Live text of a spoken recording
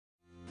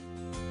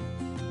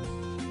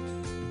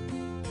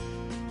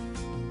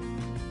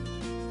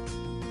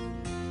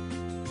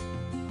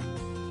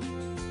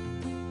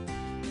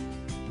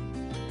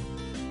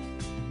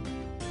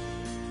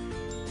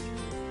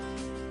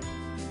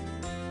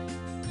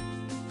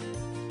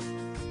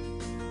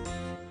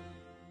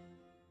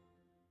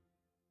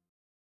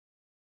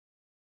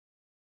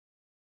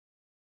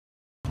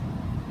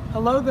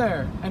Hello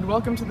there, and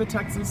welcome to the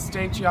Texas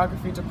State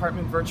Geography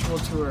Department virtual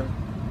tour.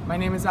 My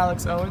name is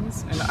Alex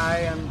Owens, and I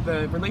am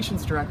the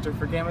Relations Director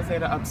for Gamma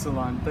Theta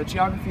Upsilon, the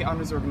Geography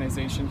Honors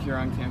Organization here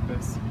on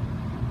campus.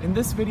 In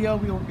this video,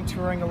 we will be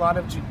touring a lot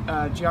of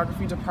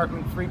Geography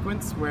Department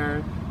frequents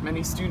where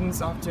many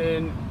students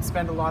often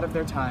spend a lot of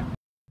their time.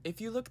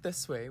 If you look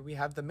this way, we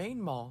have the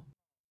main mall,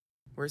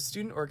 where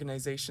student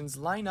organizations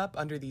line up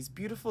under these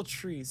beautiful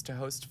trees to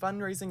host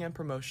fundraising and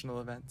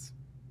promotional events.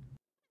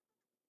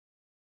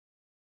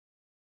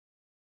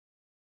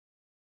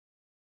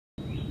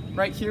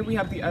 Right here we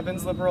have the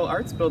Evans Liberal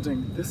Arts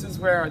Building. This is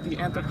where the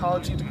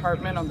Anthropology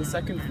Department on the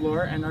second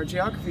floor and our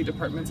Geography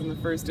departments on the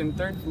first and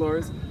third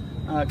floors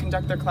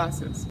conduct their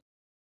classes.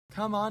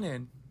 Come on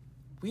in.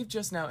 We've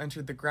just now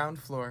entered the ground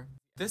floor.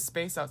 This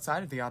space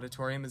outside of the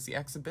auditorium is the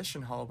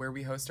exhibition hall where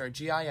we host our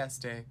GIS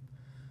Day.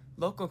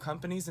 Local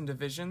companies and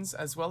divisions,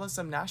 as well as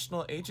some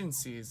national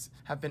agencies,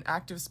 have been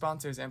active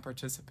sponsors and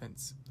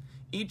participants,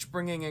 each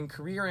bringing in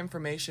career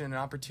information and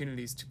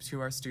opportunities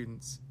to our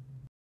students.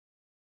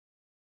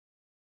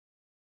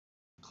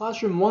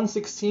 Classroom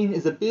 116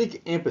 is a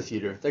big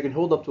amphitheater that can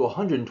hold up to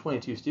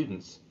 122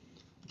 students.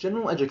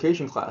 General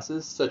education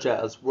classes such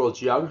as World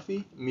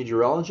Geography,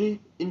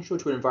 Meteorology, Intro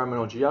to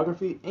Environmental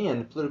Geography,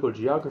 and Political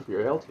Geography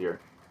are held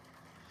here.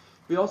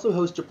 We also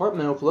host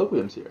departmental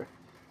colloquiums here.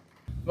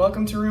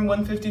 Welcome to room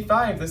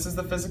 155. This is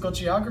the Physical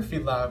Geography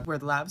Lab, where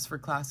labs for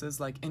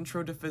classes like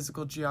Intro to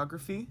Physical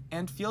Geography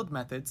and Field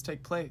Methods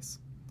take place.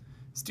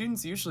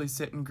 Students usually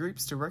sit in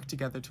groups to work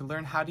together to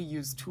learn how to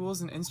use tools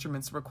and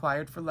instruments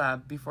required for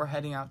lab before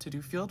heading out to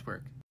do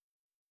fieldwork.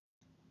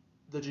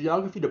 The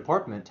Geography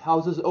Department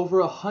houses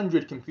over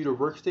 100 computer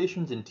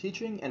workstations and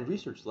teaching and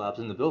research labs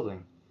in the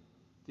building.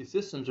 These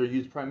systems are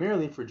used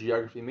primarily for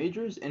geography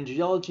majors and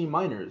geology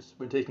minors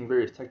when taking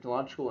various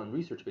technological and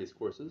research-based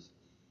courses.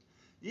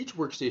 Each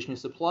workstation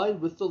is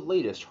supplied with the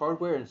latest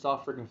hardware and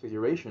software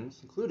configurations,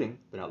 including,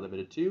 but not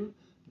limited to,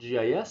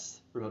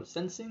 GIS, remote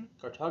sensing,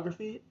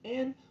 cartography,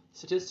 and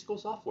statistical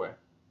software.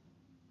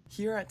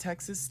 Here at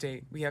Texas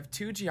State, we have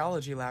 2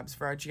 geology labs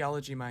for our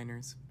geology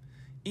minors,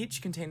 each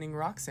containing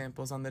rock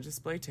samples on the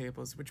display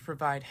tables which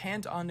provide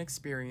hand-on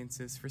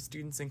experiences for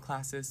students in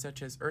classes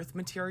such as earth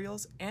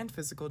materials and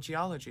physical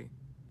geology.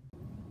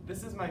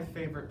 This is my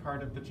favorite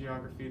part of the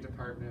geography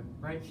department.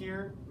 Right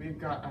here, we've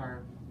got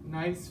our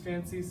nice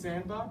fancy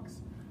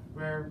sandbox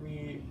where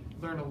we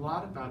learn a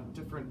lot about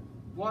different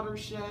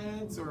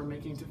watersheds or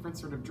making different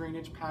sort of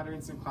drainage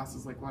patterns in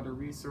classes like water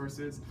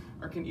resources,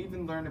 or can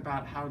even learn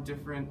about how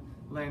different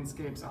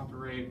landscapes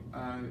operate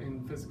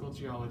in physical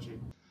geology.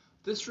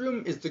 This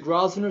room is the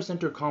Grosvenor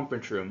Center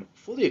Conference Room,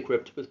 fully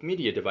equipped with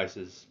media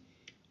devices.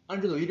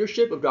 Under the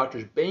leadership of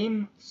Drs.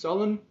 Baim,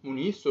 Salim,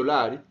 Muniz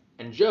Solari,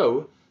 and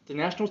Joe, the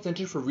National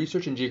Center for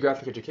Research in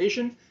Geographic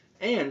Education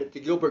and the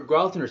Gilbert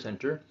Grosvenor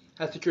Center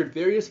have secured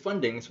various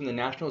fundings from the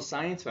National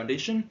Science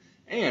Foundation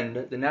and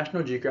the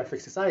National Geographic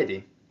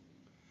Society.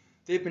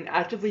 They've been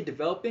actively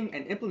developing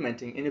and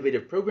implementing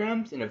innovative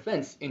programs and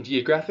events in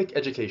geographic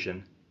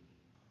education.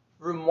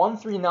 Room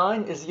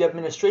 139 is the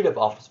administrative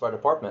office of our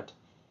department.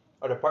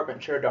 Our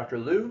department chair, Dr.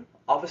 Liu,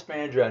 office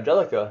manager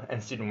Angelica,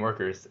 and student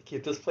workers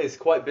keep this place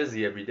quite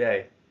busy every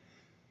day.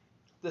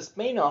 This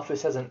main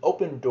office has an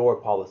open door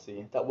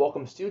policy that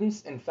welcomes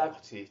students and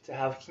faculty to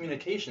have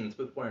communications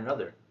with one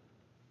another.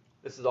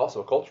 This is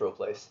also a cultural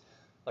place.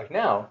 Like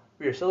now,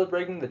 we are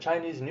celebrating the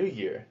Chinese New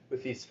Year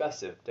with these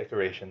festive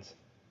decorations.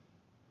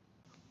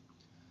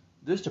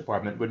 This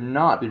department would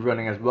not be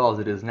running as well as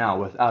it is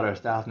now without our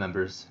staff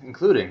members,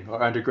 including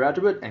our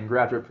undergraduate and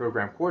graduate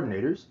program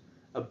coordinators,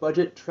 a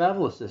budget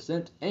travel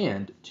assistant,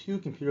 and 2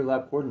 computer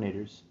lab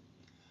coordinators.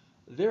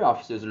 Their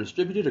offices are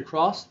distributed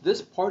across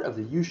this part of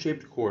the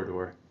U-shaped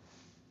corridor.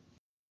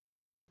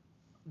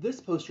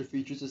 This poster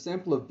features a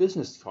sample of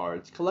business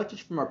cards collected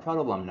from our proud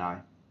alumni.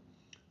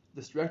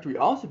 This directory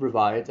also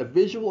provides a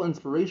visual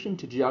inspiration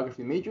to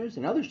geography majors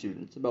and other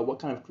students about what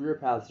kind of career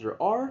paths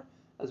there are,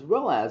 as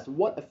well as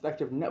what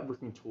effective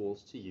networking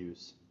tools to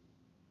use.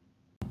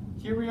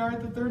 Here we are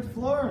at the 3rd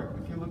floor.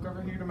 If you look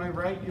over here to my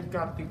right, you've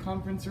got the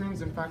conference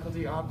rooms and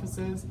faculty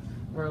offices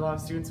where a lot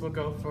of students will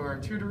go for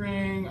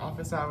tutoring,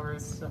 office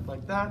hours, stuff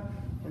like that.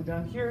 And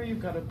down here,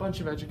 you've got a bunch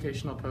of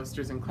educational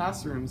posters and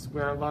classrooms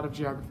where a lot of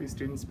geography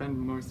students spend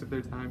most of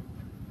their time.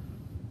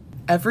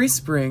 Every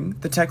spring,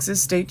 the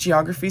Texas State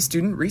Geography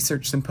Student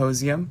Research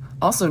Symposium,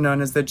 also known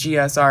as the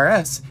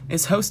GSRS,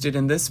 is hosted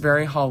in this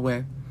very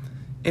hallway.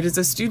 It is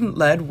a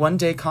student-led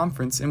one-day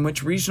conference in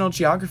which regional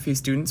geography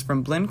students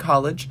from Blinn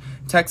College,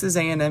 Texas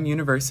A&M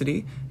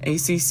University,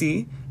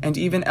 ACC, and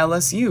even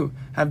LSU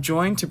have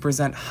joined to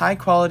present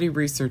high-quality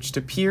research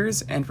to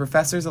peers and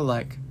professors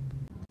alike.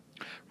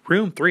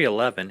 Room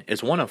 311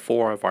 is one of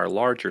 4 of our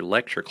larger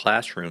lecture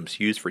classrooms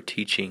used for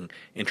teaching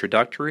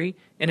introductory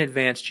and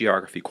advanced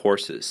geography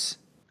courses.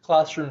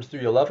 Classrooms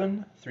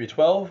 311,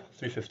 312,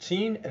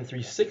 315, and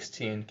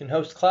 316 can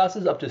host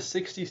classes up to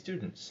 60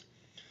 students.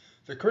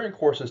 The current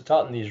courses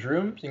taught in these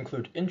rooms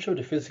include Intro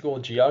to Physical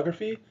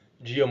Geography,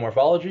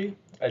 Geomorphology,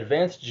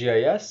 Advanced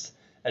GIS,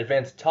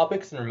 Advanced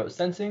Topics in Remote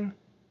Sensing,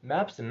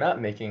 maps and map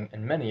making,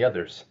 and many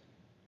others.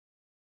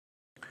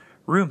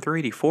 Room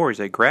 384 is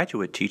a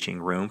graduate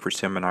teaching room for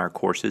seminar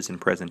courses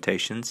and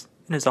presentations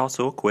and is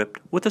also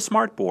equipped with a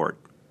smartboard.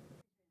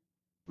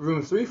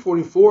 Room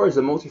 344 is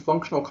a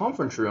multifunctional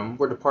conference room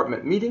where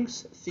department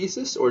meetings,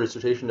 thesis or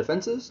dissertation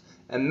defenses,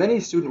 and many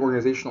student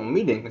organizational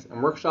meetings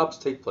and workshops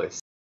take place.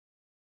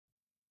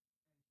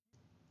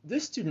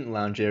 This student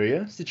lounge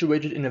area,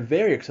 situated in a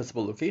very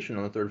accessible location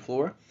on the third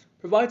floor,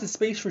 provides a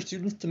space for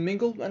students to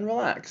mingle and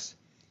relax.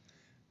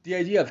 The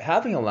idea of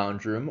having a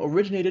lounge room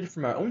originated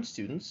from our own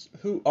students,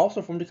 who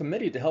also formed a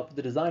committee to help with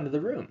the design of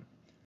the room.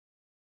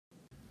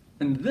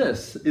 And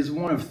this is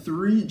one of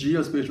 3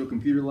 geospatial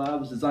computer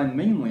labs designed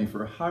mainly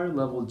for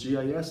higher-level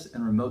GIS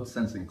and remote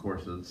sensing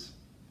courses.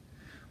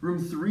 Room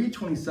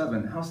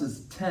 327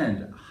 houses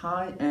 10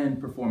 high-end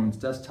performance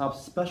desktop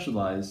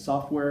specialized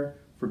software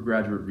for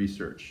graduate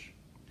research.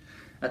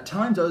 At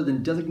times other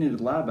than designated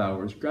lab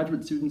hours,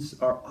 graduate students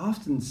are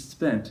often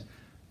spent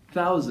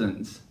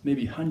thousands,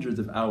 maybe hundreds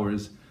of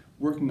hours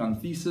working on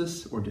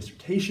thesis or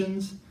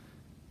dissertations,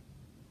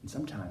 and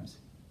sometimes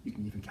you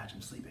can even catch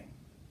them sleeping.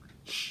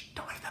 Shh,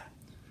 don't wake them.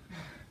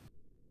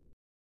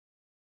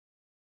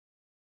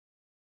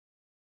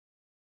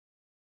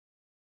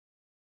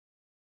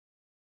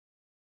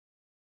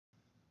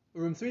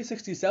 Room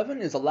 367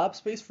 is a lab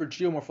space for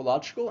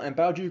geomorphological and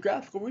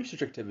biogeographical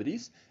research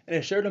activities and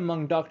is shared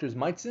among Drs.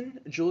 Meitzen,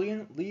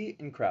 Julian, Lee,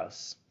 and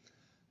Krauss.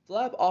 The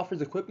lab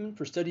offers equipment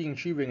for studying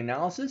tree ring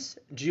analysis,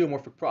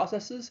 geomorphic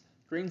processes,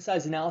 grain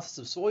size analysis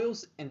of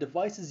soils, and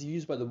devices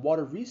used by the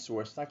water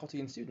resource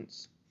faculty and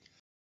students.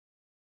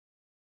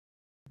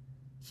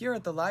 Here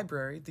at the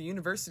library, the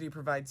university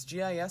provides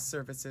GIS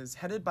services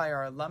headed by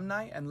our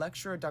alumni and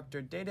lecturer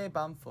Dr. Dede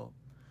Bamful.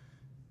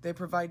 They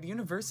provide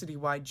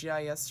university-wide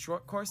GIS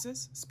short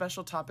courses,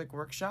 special topic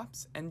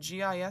workshops, and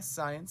GIS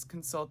science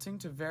consulting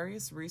to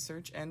various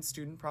research and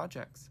student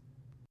projects.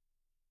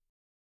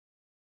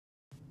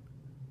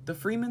 The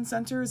Freeman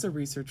Center is a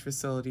research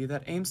facility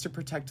that aims to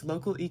protect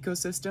local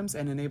ecosystems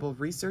and enable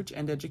research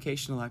and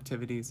educational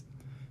activities.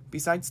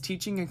 Besides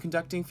teaching and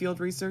conducting field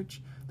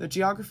research, the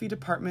Geography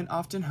Department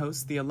often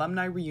hosts the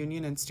Alumni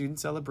Reunion and Student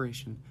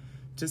Celebration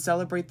to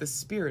celebrate the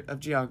spirit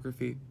of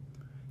geography.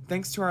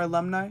 Thanks to our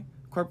alumni,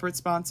 corporate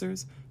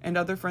sponsors, and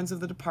other friends of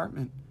the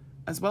department,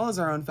 as well as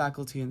our own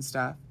faculty and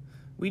staff,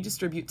 we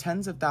distribute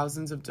tens of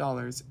thousands of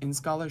dollars in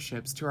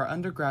scholarships to our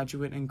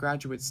undergraduate and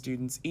graduate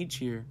students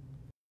each year.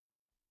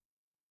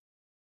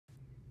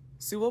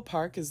 Sewell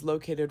Park is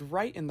located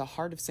right in the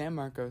heart of San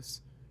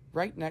Marcos,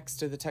 right next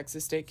to the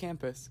TxState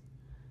campus.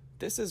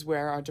 This is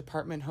where our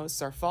department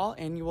hosts our fall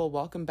annual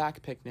Welcome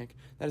Back picnic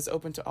that is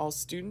open to all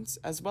students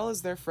as well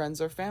as their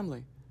friends or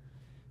family.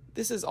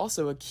 This is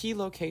also a key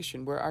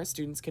location where our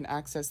students can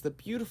access the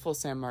beautiful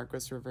San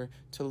Marcos River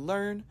to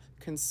learn,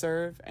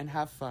 conserve, and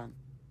have fun.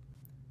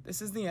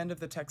 This is the end of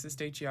the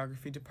TxState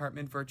Geography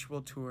Department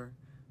virtual tour.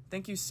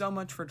 Thank you so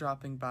much for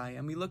dropping by,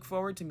 and we look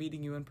forward to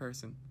meeting you in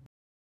person.